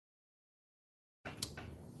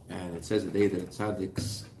And it says the day that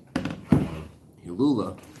Tzaddik's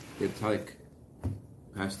Hilula, the Tzaddik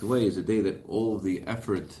passed away, is a day that all of the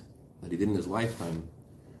effort that he did in his lifetime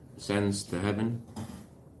ascends to heaven,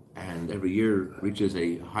 and every year reaches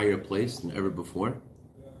a higher place than ever before.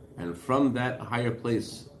 And from that higher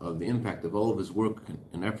place of the impact of all of his work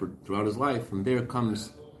and effort throughout his life, from there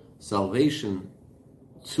comes salvation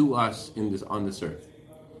to us on this earth.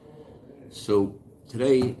 So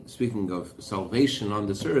today, speaking of salvation on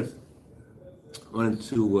this earth, I wanted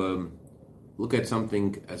to look at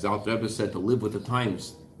something, as Alter Rebbe said, to live with the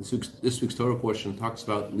times. This week's Torah portion talks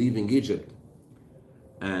about leaving Egypt.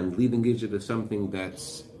 And leaving Egypt is something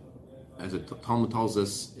that's, as the Talmud tells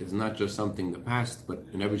us, is not just something in the past, but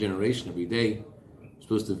in every generation, every day. We're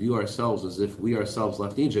supposed to view ourselves as if we ourselves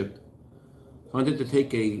left Egypt. So I wanted to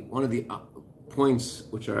take one of the points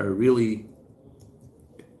which are really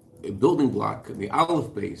a building block, the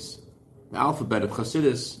Aleph base, the alphabet of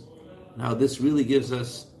Chassidus, and how this really gives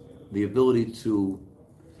us the ability to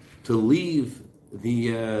leave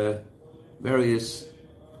the various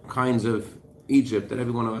kinds of Egypt that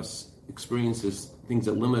every one of us experiences, things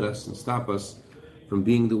that limit us and stop us from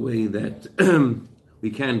being the way that we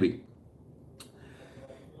can be.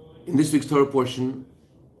 In this week's Torah portion,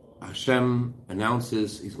 Hashem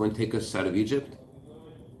announces He's going to take us out of Egypt,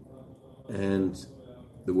 and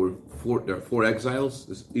there are four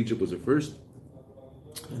exiles. Egypt was the first,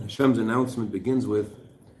 and Hashem's announcement begins with,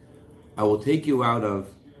 "I will take you out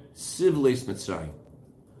of Sivleis Mitzrayim."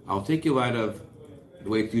 I'll take you out of, the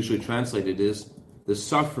way it's usually translated is, the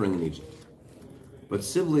suffering in Egypt. But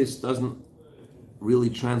Sivleis doesn't really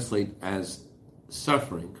translate as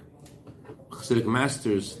suffering. Chassidic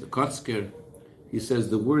masters, the Kotzker, he says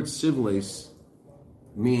the word Sivleis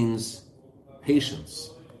means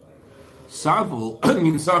patience. Savul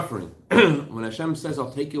means suffering. When Hashem says,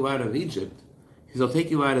 I'll take you out of Egypt, He says, I'll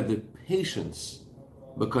take you out of the patience,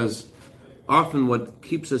 because often what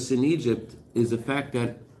keeps us in Egypt is the fact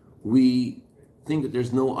that we think that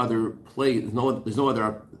there's no other place,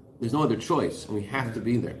 there's no other choice, and we have to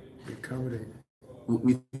be there.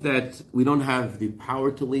 We think that we don't have the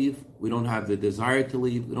power to leave, we don't have the desire to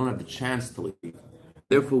leave, we don't have the chance to leave.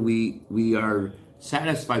 Therefore, we are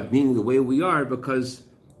satisfied being the way we are because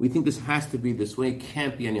we think this has to be this way, it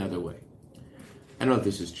can't be any other way. I don't know if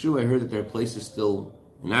this is true. I heard that there are places still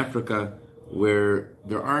in Africa where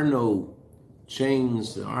there are no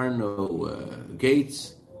chains, there are no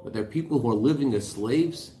gates, but there are people who are living as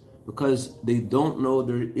slaves because they don't know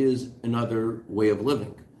there is another way of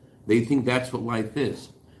living. They think that's what life is.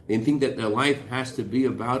 They think that their life has to be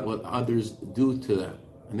about what others do to them.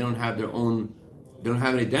 And they don't have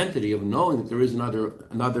an identity of knowing that there is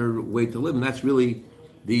another way to live. And that's really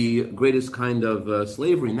the greatest kind of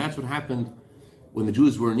slavery. And that's what happened when the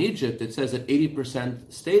Jews were in Egypt. It says that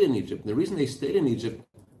 80% stayed in Egypt. And the reason they stayed in Egypt,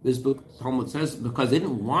 this book, Talmud says, because they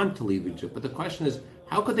didn't want to leave Egypt. But the question is,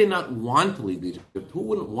 how could they not want to leave Egypt? Who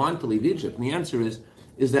wouldn't want to leave Egypt? And the answer is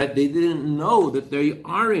that they didn't know that they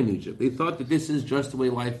are in Egypt. They thought that this is just the way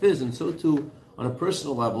life is. And so too, on a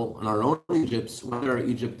personal level, in our own Egypts, whether our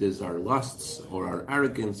Egypt is our lusts or our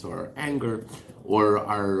arrogance or our anger or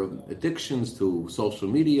our addictions to social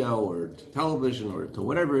media or to television or to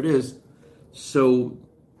whatever it is. So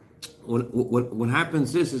what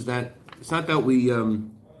happens is that it's not that we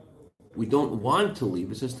don't want to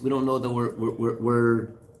leave. It's just we don't know that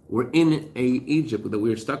we're in Egypt, that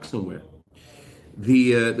we're stuck somewhere.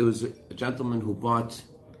 There was a gentleman who bought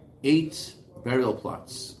 8 burial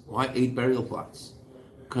plots. Why 8 burial plots?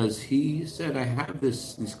 Because he said, I have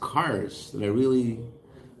these cars that I really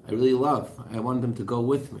love. I want them to go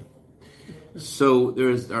with me. So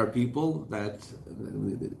there are people that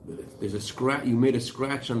there's a scratch. You made a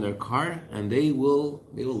scratch on their car, and they will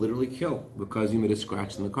literally kill because you made a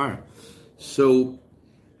scratch in the car. So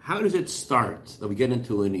how does it start that we get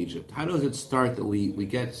into in Egypt? How does it start that we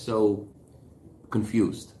get so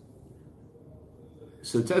confused?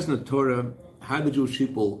 So it says in the Torah, how did Jewish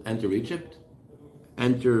people enter Egypt?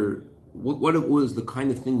 What it was the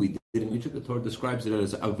kind of thing we did in Egypt. The Torah describes it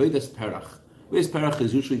as Avedas Perach. Avedas Perach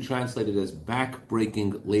is usually translated as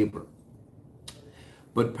back-breaking labor.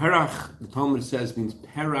 But Perach, the Talmud says, means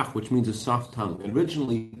Perach, which means a soft tongue.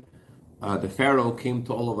 Originally, the Pharaoh came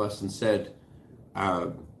to all of us and said,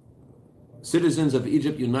 citizens of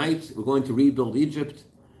Egypt, unite. We're going to rebuild Egypt.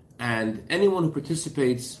 And anyone who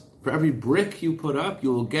participates, for every brick you put up,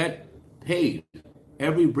 you will get paid.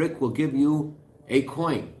 Every brick will give you a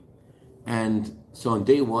coin. And so on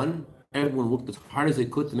day one, everyone worked as hard as they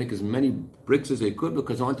could to make as many bricks as they could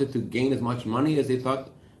because they wanted to gain as much money as they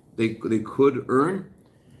thought they could earn.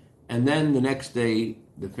 And then the next day,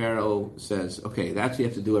 the Pharaoh says, okay, that's what you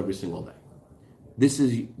have to do every single day. This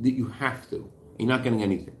is, you have to. You're not getting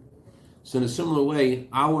anything. So in a similar way,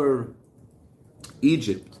 our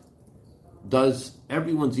Egypt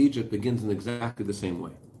everyone's Egypt begins in exactly the same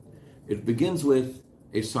way. It begins with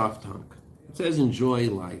a soft tongue. It says enjoy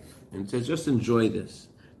life. And it says just enjoy this.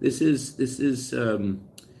 This is and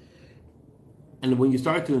when you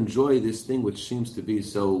start to enjoy this thing which seems to be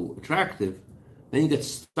so attractive, then you get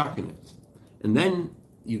stuck in it. And then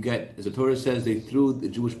you get, as the Torah says, they threw the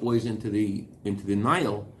Jewish boys into the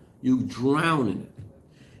Nile, you drown in it.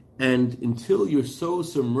 And until you're so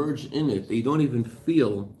submerged in it that you don't even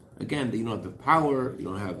feel, again, that you don't have the power, you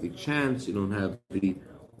don't have the chance, you don't have the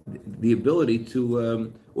ability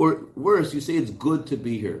to, or worse, you say it's good to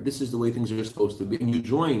be here. This is the way things are supposed to be. And you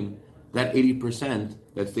join that 80%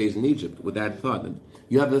 that stays in Egypt with that thought. And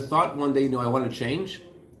you have the thought one day, I want to change.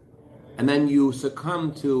 And then you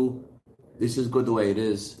succumb to, this is good the way it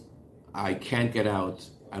is. I can't get out.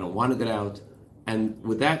 I don't want to get out. And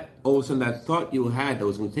with that, all of a sudden, that thought you had that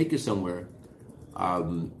was going to take you somewhere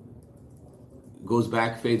goes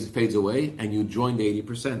back, fades away, and you join the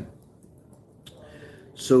 80%.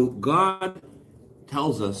 So God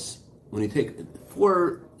tells us, when you take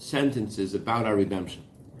 4 sentences about our redemption,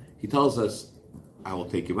 He tells us, I will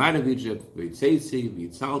take you out of Egypt, v'yitzeizi,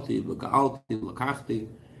 v'yitzalti, v'ga'alti, v'lakachti.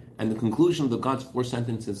 And the conclusion of the God's 4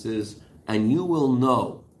 sentences is, and you will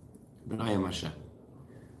know that I am Hashem.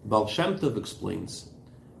 Baal Shem Tov explains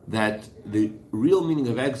that the real meaning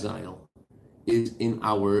of exile is in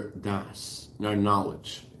our das, in our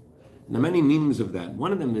knowledge. And there are many meanings of that.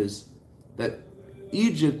 One of them is that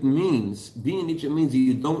Egypt means, being in Egypt means that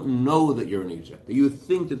you don't know that you're in Egypt, that you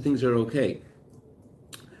think that things are okay.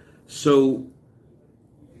 So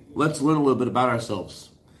let's learn a little bit about ourselves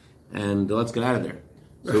and let's get out of there.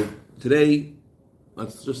 So today,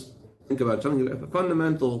 let's just think about something, a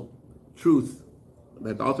fundamental truth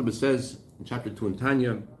that the author says in chapter 2 in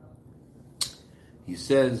Tanya. He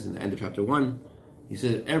says in the end of chapter 1, he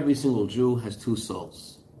says every single Jew has 2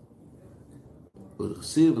 souls. With the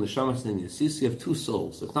Chasiv and the Shamas and the Yasisi have 2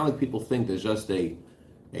 souls. It's not like people think there's just a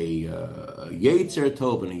Yetzer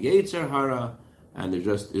Tov and a Yetzer Hara, and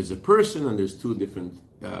there's a person and there's 2 different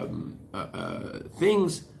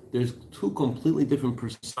things. There's 2 completely different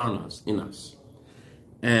personas in us.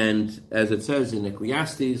 And as it says in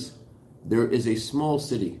Ecclesiastes, there is a small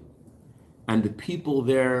city, and the people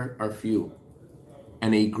there are few.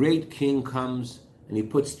 And a great king comes, and he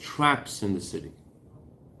puts traps in the city.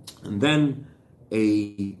 And then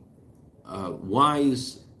a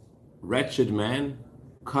wise, wretched man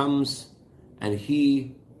comes, and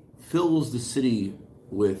he fills the city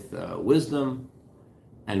with wisdom,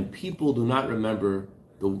 and people do not remember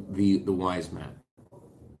the wise man.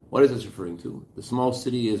 What is this referring to? The small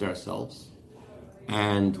city is ourselves.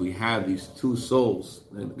 And we have these 2 souls.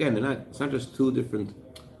 And again, it's not just 2 different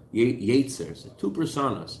yetzers, 2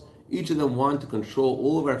 personas. Each of them want to control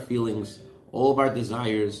all of our feelings, all of our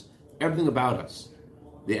desires, everything about us.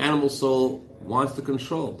 The animal soul wants to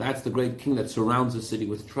control. That's the great king that surrounds the city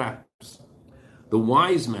with traps. The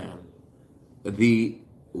wise man, the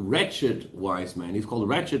wretched wise man, he's called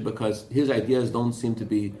wretched because his ideas don't seem to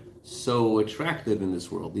be so attractive in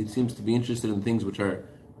this world. He seems to be interested in things which are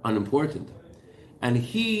unimportant. And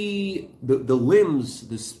the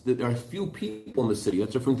limbs, there are few people in the city.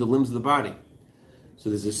 That's referring to the limbs of the body. So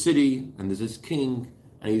there's a city, and there's this king,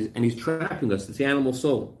 and he's trapping us. It's the animal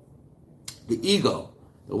soul. The ego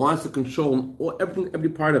that wants to control every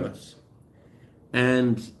part of us.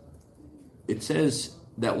 And it says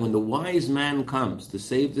that when the wise man comes to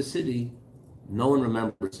save the city, no one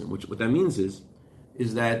remembers him. What that means is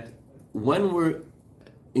that when we're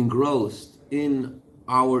engrossed in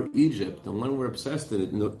our Egypt, and when we're obsessed in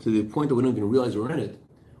it, to the point that we don't even realize we're in it,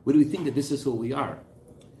 what do we think that this is who we are?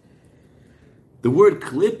 The word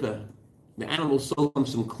klippa, the animal soul,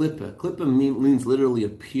 comes from klippa. Klippa means literally a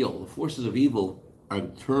peel. The forces of evil are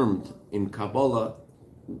termed in Kabbalah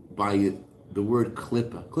by the word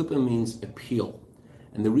klippa. Klippa means a peel.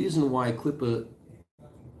 And the reason why klippa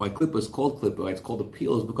is called klippa, why it's called a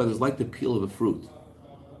peel, is because it's like the peel of a fruit.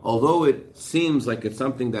 Although it seems like it's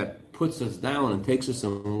something that puts us down and takes us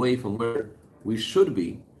away from where we should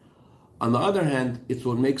be, on the other hand, it's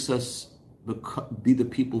what makes us be the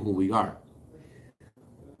people who we are.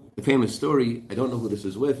 The famous story, I don't know who this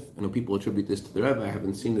is with, I know people attribute this to the Rebbe, I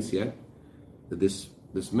haven't seen this yet, that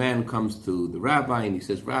this man comes to the rabbi and he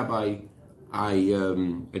says, Rabbi, I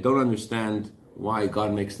don't understand why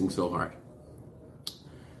God makes things so hard.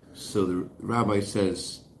 So the rabbi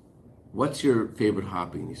says, what's your favorite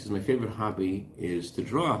hobby? And he says, my favorite hobby is to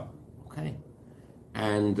draw. Okay.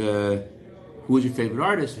 And Who is your favorite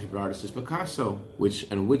artist? Your favorite artist is Picasso.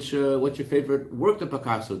 What's your favorite work that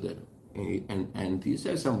Picasso did? And he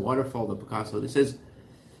says some waterfall that Picasso did. He says,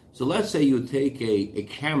 so let's say you take a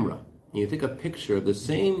camera and you take a picture of the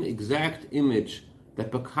same exact image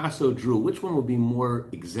that Picasso drew. Which one would be more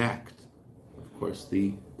exact? Of course,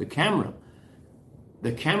 the camera.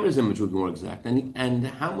 The camera's image would be more exact. And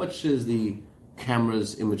how much is the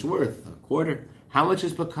camera's image worth? A quarter. How much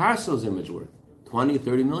is Picasso's image worth? 20,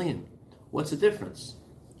 30 million. What's the difference?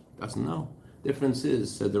 Doesn't know. Difference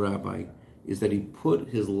is, said the rabbi, is that he put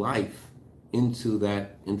his life into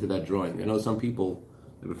that drawing. I know some people,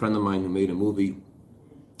 I have a friend of mine who made a movie,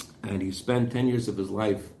 and he spent 10 years of his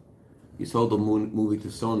life, he sold the movie to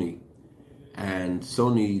Sony, and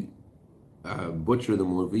Sony butchered the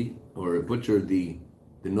movie, or butchered the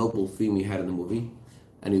noble theme he had in the movie,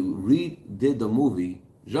 and he redid the movie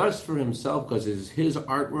just for himself because it's his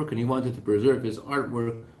artwork, and he wanted to preserve his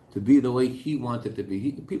artwork to be the way he wanted to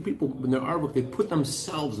be. People, in their artwork, they put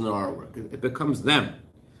themselves in their artwork. It becomes them.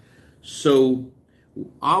 So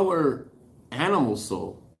our animal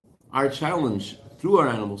soul, our challenge through our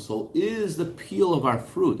animal soul is the peel of our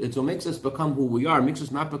fruit. It's what makes us become who we are. It makes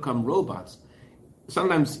us not become robots.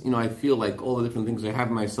 Sometimes, I feel like all the different things I have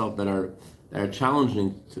in myself that are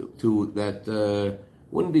challenging to that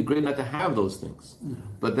wouldn't be great not to have those things.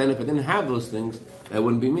 But then if I didn't have those things, that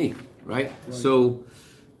wouldn't be me, right? So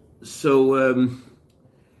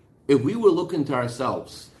if we were looking to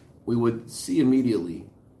ourselves, we would see immediately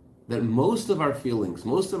that most of our feelings,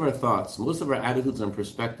 most of our thoughts, most of our attitudes and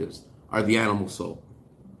perspectives are the animal soul.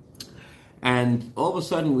 And all of a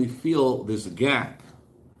sudden we feel this gap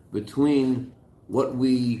between where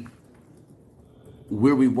we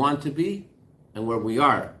want to be and where we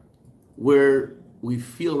are, where we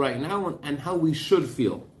feel right now and how we should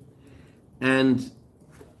feel, and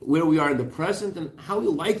where we are in the present and how we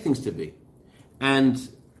like things to be. And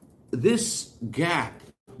this gap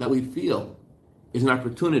that we feel is an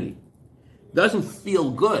opportunity. Doesn't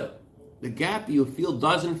feel good. The gap you feel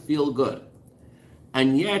doesn't feel good.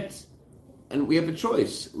 And yet, and we have a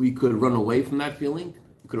choice. We could run away from that feeling.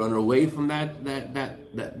 We could run away from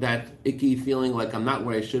that icky feeling like I'm not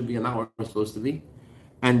where I should be, I'm not where I'm supposed to be.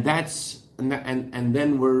 And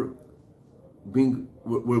then we're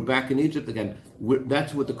back in Egypt again.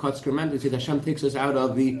 That's what the Kotzker meant. He said Hashem takes us out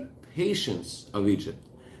of the patience of Egypt.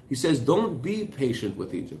 He says, don't be patient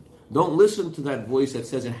with Egypt. Don't listen to that voice that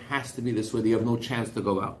says it has to be this way, that you have no chance to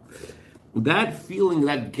go out. That feeling,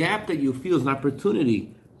 that gap that you feel is an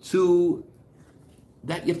opportunity to,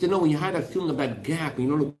 that you have to know when you have that feeling of that gap, and you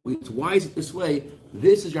don't know, why is it this way?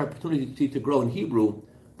 This is your opportunity to grow. In Hebrew,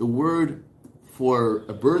 the word for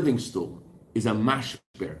a birthing stool is a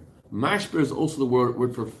mashper. Mashper is also the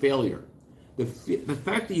word for failure. The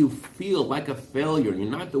fact that you feel like a failure, you're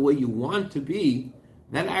not the way you want to be,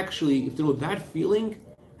 that actually, if you know, that feeling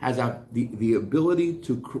has the ability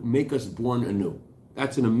to make us born anew.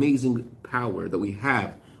 That's an amazing power that we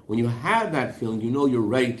have. When you have that feeling, you know you're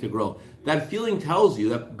ready to grow. That feeling tells you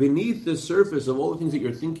that beneath the surface of all the things that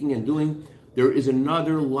you're thinking and doing, there is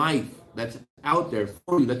another life that's out there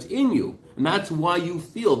for you, that's in you. And that's why you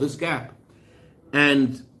feel this gap.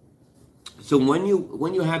 And so when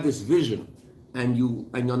you have this vision, and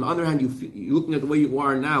on the other hand, you're looking at the way you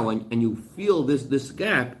are now, and you feel this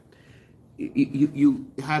gap, you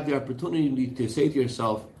have the opportunity to say to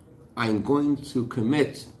yourself, I'm going to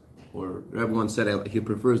commit, or everyone said he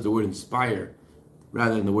prefers the word inspire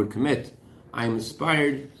rather than the word commit. I'm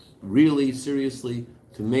inspired really seriously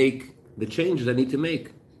to make the changes I need to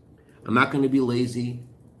make. I'm not going to be lazy.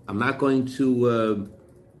 I'm not going to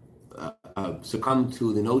succumb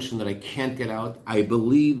to the notion that I can't get out. I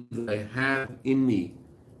believe that I have in me.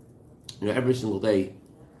 Every single day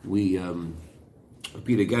we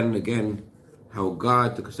repeat again and again how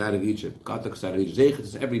God took us out of Egypt. God took us out of Egypt. Zeichet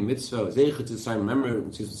is every mitzvah. Zeichet is the remember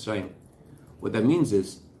what that means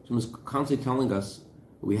is Hashem is constantly telling us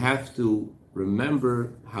we have to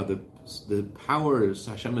remember how the powers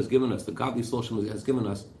Hashem has given us, the godly soul Hashem has given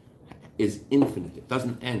us, is infinite. It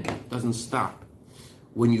doesn't end. It doesn't stop.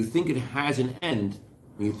 When you think it has an end,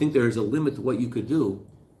 when you think there is a limit to what you could do,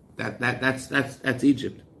 that's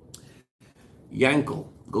Egypt. Yankel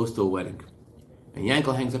goes to a wedding, and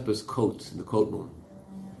Yankel hangs up his coat in the coat room,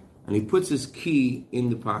 and he puts his key in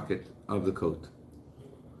the pocket of the coat.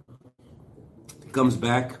 He comes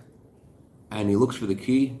back, and he looks for the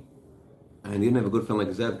key, and he didn't have a good friend like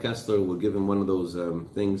Zev Kessler would give him one of those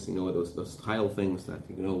things, those tile things that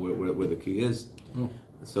where the key is.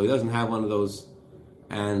 So he doesn't have one of those.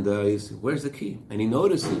 And he says, where's the key? And he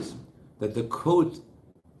notices that the coat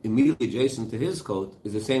immediately adjacent to his coat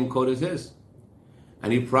is the same coat as his.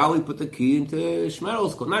 And he probably put the key into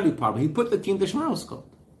Shmerel's coat. Not he probably, he put the key into Shmerel's coat.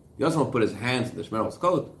 He doesn't want to put his hands into Shmerel's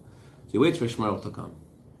coat. So he waits for Shmerel to come.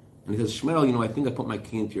 And he says, Shmerel, I think I put my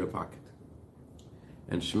key into your pocket.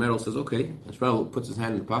 And Shmerel says, okay. And Shmerel puts his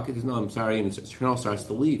hand in the pocket. He says, no, I'm sorry. And Shmerel starts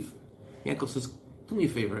to leave. Yankel says, do me a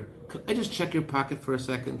favor. Could I just check your pocket for a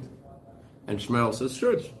second? And Shmerel says,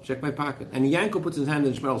 sure, check my pocket. And Yankel puts his hand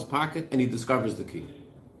in Shmerel's pocket and he discovers the key.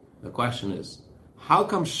 The question is, how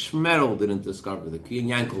come Shmerel didn't discover the key and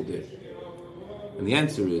Yankel did? And the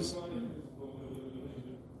answer is,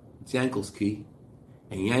 it's Yankel's key.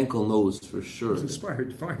 And Yankel knows for sure. He's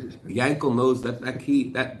inspired to find it. Yankel knows that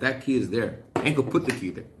key is there. Yankel put the key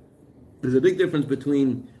there. There's a big difference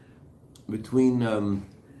between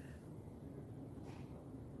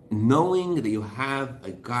knowing that you have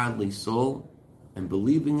a godly soul and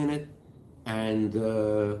believing in it, and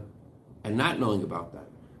not knowing about that.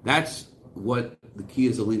 That's what the key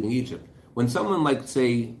is of leaving Egypt. When someone, like,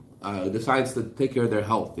 say, decides to take care of their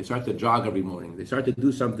health, they start to jog every morning, they start to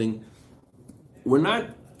do something. We're not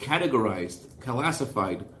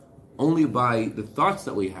classified only by the thoughts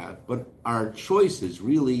that we have, but our choices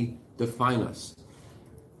really define us.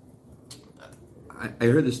 I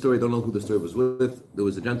heard the story, I don't know who the story was with. There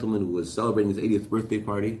was a gentleman who was celebrating his 80th birthday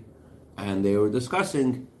party, and they were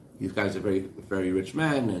discussing, these guys are a very, very rich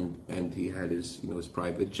man, and he had his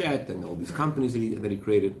private jet and all these companies that he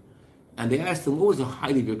created. And they asked him, what was the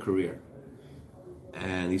height of your career?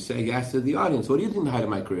 And he asked the audience, what do you think the height of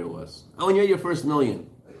my career was? Oh, when you had your first million,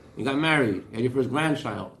 you got married, you had your first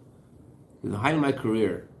grandchild. The height of my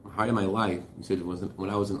career, the height of my life, he said, it was when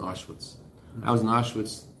I was in Auschwitz. I was in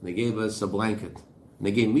Auschwitz, they gave us a blanket, and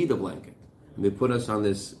they gave me the blanket. And they put us in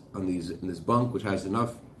this bunk, which has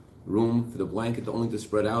enough room for the blanket only to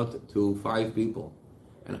spread out to 5 people.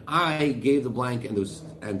 And I gave the blanket,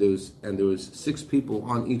 and there was 6 people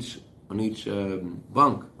on each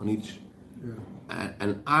bunk, on each. Yeah.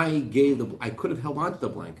 And I could have held on to the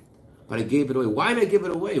blanket, but I gave it away. Why did I give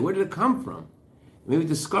it away? Where did it come from? Maybe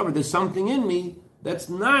discovered there's something in me that's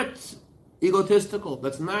not egotistical.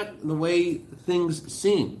 That's not the way things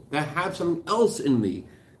seem. That have something else in me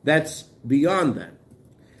that's beyond that.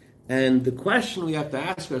 And the question we have to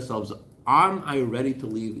ask ourselves, am I ready to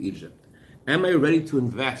leave Egypt? Am I ready to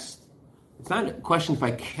invest? It's not a question if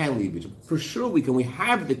I can leave Egypt. For sure we can. We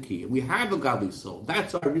have the key. We have a godly soul.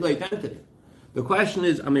 That's our real identity. The question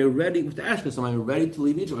is, am I ready? We have to ask us, am I ready to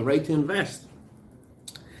leave Egypt? Am I ready to invest?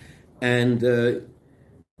 And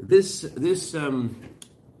this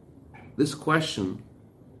question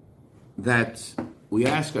that we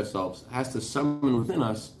ask ourselves has to summon within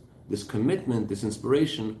us this commitment, this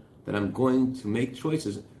inspiration that I'm going to make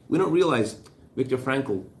choices. We don't realize Viktor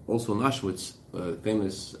Frankl, also in Auschwitz,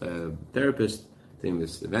 famous therapist,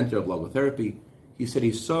 famous inventor of logotherapy, he said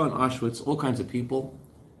he saw in Auschwitz all kinds of people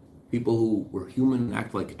who were human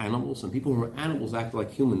act like animals, and people who were animals act like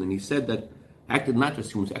human. And he said that acted not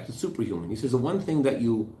just humans, acted superhuman. He says the one thing that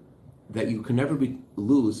you can never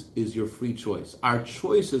lose is your free choice. Our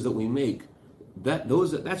choices that we make,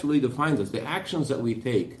 that's really defines us. The actions that we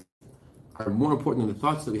take are more important than the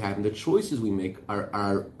thoughts that we have, and the choices we make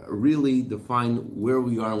are really define where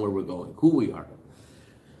we are and where we're going, who we are.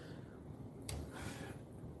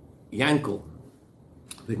 Yankel.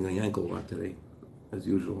 I'm thinking of Yankel a lot today, as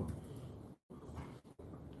usual.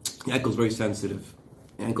 Yankel's very sensitive.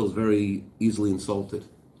 Yankel's very easily insulted.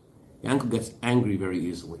 Yankel gets angry very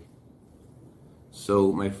easily.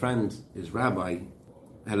 So my friend, his rabbi,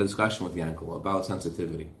 had a discussion with Yankel about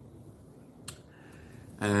sensitivity.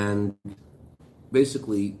 And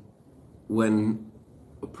basically, when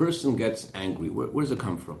a person gets angry, where does it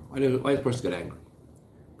come from? Why does a person get angry?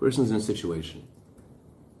 A person's in a situation,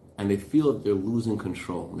 and they feel that they're losing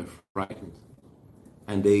control, and they're frightened.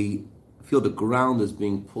 And they feel the ground is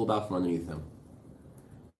being pulled out from underneath them.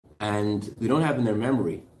 And they don't have in their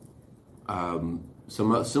memory some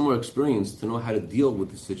similar experience to know how to deal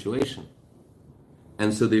with the situation.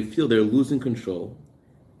 And so they feel they're losing control,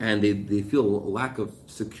 and they feel a lack of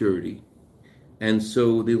security. And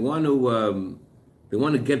so they want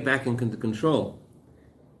to get back into control.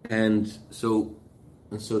 And so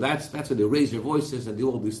that's why they raise their voices and do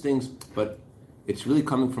all these things, but it's really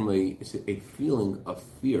coming from a feeling of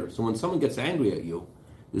fear. So when someone gets angry at you,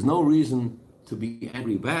 there's no reason to be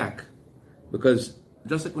angry back, because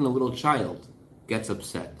just like when a little child gets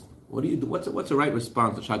upset, what do you do? What's the right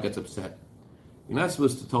response? The child gets upset. You're not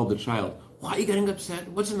supposed to tell the child, "Why are you getting upset?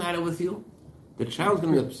 What's the matter with you?" The child's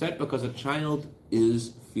going to be upset because a child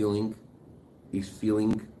is feeling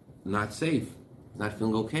not safe, not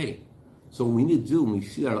feeling okay. So what we need to do when we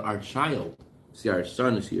see our child, see our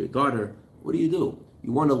son, see your daughter, what do?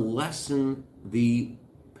 You want to lessen the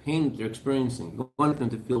pain that they're experiencing. You want them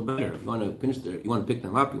to feel better. You want to you want to pick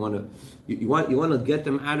them up. You want to get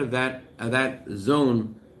them out of that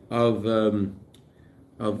zone of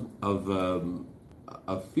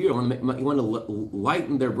fear. You want to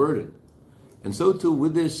lighten their burden. And so too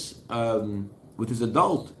with this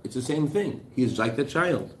adult, it's the same thing. He's like the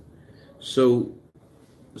child. So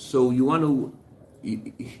you want to.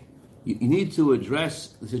 You need to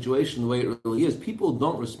address the situation the way it really is. People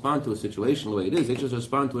don't respond to a situation the way it is. They just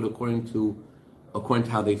respond to it according to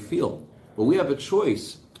how they feel. But we have a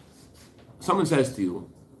choice. Someone says to you,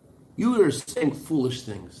 you are saying foolish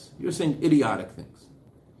things. You're saying idiotic things.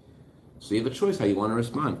 So you have a choice how you want to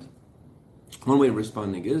respond. One way of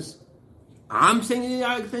responding is, I'm saying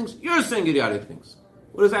idiotic things, you're saying idiotic things.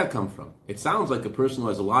 Where does that come from? It sounds like a person who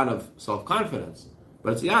has a lot of self-confidence,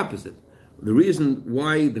 but it's the opposite. The reason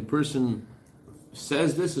why the person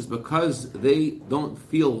says this is because they don't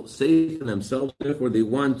feel safe in themselves. Therefore, they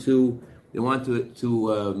want to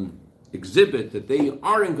exhibit that they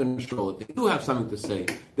are in control, that they do have something to say.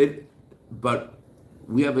 But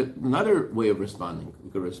we have another way of responding. We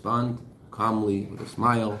could respond calmly with a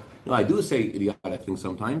smile. I do say idiotic things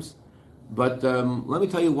sometimes, but let me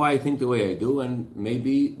tell you why I think the way I do, and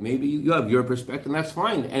maybe you have your perspective, and that's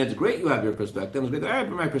fine. And it's great you have your perspective. It's great that I have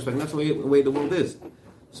my perspective. That's the way the world is.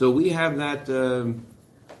 So we have that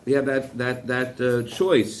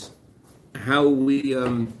choice. How we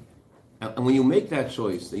and when you make that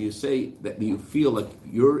choice, that you say that you feel like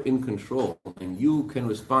you're in control and you can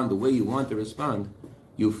respond the way you want to respond,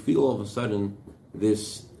 you feel all of a sudden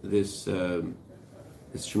this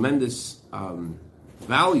tremendous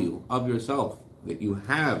value of yourself, that you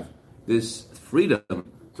have this freedom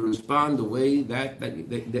to respond the way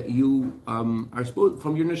that you are supposed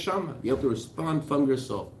from your neshama. You have to respond from your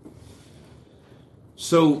soul.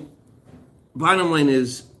 So, bottom line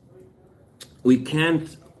is, we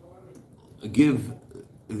can't give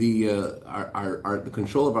the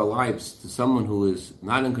control of our lives to someone who is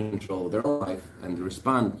not in control of their own life and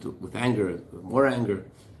respond with anger, more anger.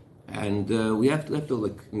 And we have to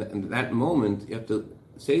like in that moment, you have to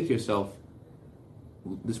say to yourself,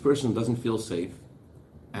 this person doesn't feel safe,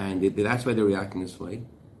 and that's why they're reacting this way.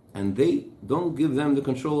 And they don't give them the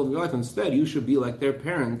control of your life. Instead, you should be like their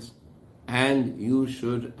parents, and you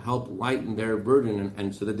should help lighten their burden,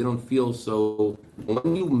 and so that they don't feel so.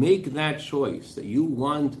 When you make that choice, that you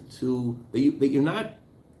want to, that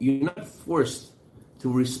you're not forced to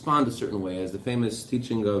respond a certain way, as the famous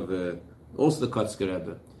teaching of also the Kotzker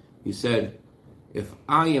Rebbe. He said, if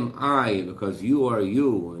I am I because you are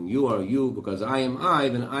you, and you are you because I am I,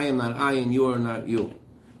 then I am not I and you are not you.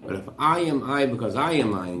 But if I am I because I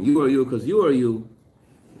am I, and you are you because you are you,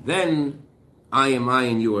 then I am I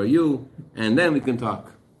and you are you, and then we can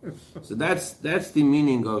talk. So that's the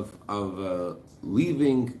meaning of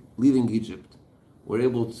leaving Egypt. We're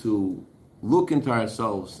able to look into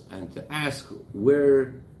ourselves and to ask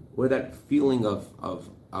where that feeling of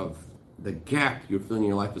the gap you're feeling in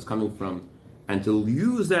your life is coming from, and to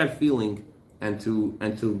use that feeling and to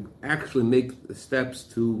actually make the steps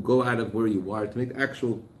to go out of where you are, to make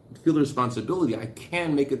feel the responsibility. I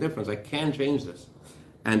can make a difference. I can change this,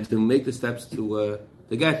 and to make the steps to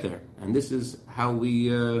get there. And this is how we.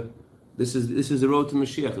 This is the road to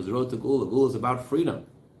Mashiach. It's the road to Gula. Gula is about freedom.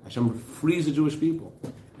 Hashem frees the Jewish people,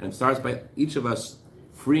 and it starts by each of us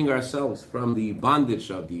freeing ourselves from the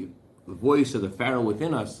bondage of the voice of the Pharaoh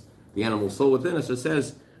within us, the animal soul within us. It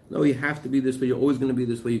says, no, you have to be this way. You're always going to be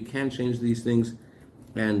this way. You can't change these things.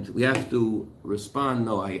 And we have to respond,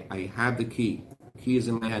 no, I have the key. The key is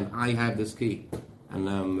in my hand. I have this key. And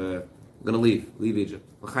I'm going to leave Egypt.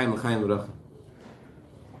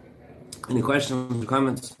 Any questions or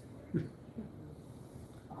comments?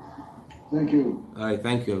 Thank you. All right,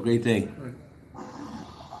 thank you. Have a great day.